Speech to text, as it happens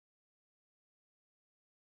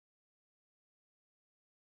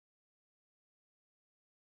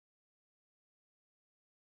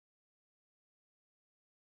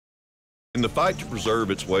In the fight to preserve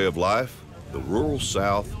its way of life, the rural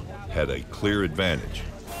South had a clear advantage: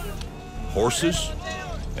 horses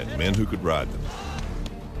and men who could ride them.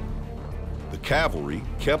 The cavalry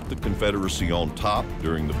kept the Confederacy on top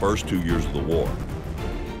during the first 2 years of the war.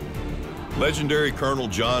 Legendary Colonel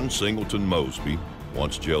John Singleton Mosby,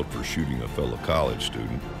 once jailed for shooting a fellow college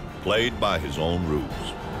student, played by his own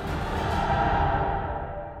rules.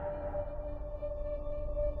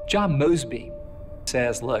 John Mosby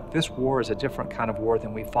says, look, this war is a different kind of war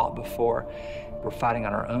than we fought before. We're fighting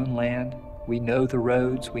on our own land. We know the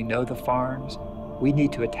roads. We know the farms. We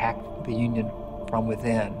need to attack the Union from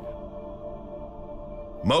within.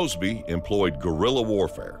 Mosby employed guerrilla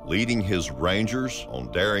warfare, leading his Rangers on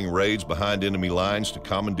daring raids behind enemy lines to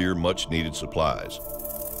commandeer much-needed supplies.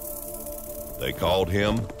 They called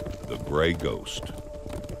him the Gray Ghost.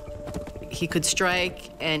 He could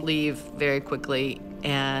strike and leave very quickly,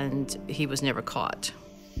 and he was never caught.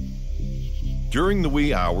 During the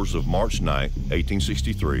wee hours of March 9,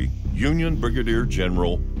 1863, Union Brigadier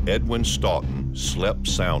General Edwin Stoughton slept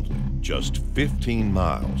soundly just 15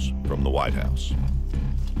 miles from the White House.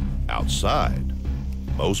 Outside,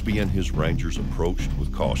 Mosby and his Rangers approached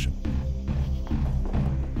with caution.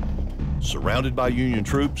 Surrounded by Union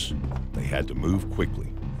troops, they had to move quickly.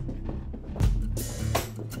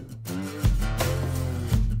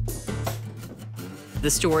 The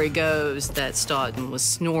story goes that Stoughton was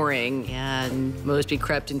snoring, and Mosby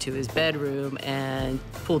crept into his bedroom and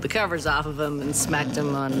pulled the covers off of him and smacked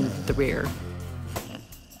him on the rear.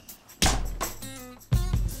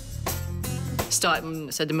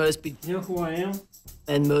 Stoughton said to Mosby, "You know who I am?"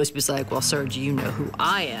 And Mosby's like, "Well, sir, do you know who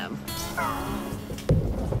I am?"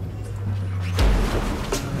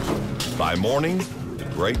 By morning, the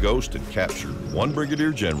Gray Ghost had captured 1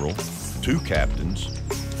 brigadier general, 2 captains,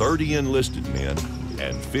 30 enlisted men,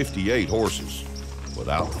 and 58 horses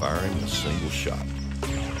without firing a single shot.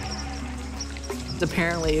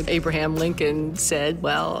 Apparently, Abraham Lincoln said,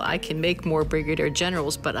 well, I can make more brigadier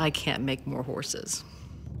generals, but I can't make more horses.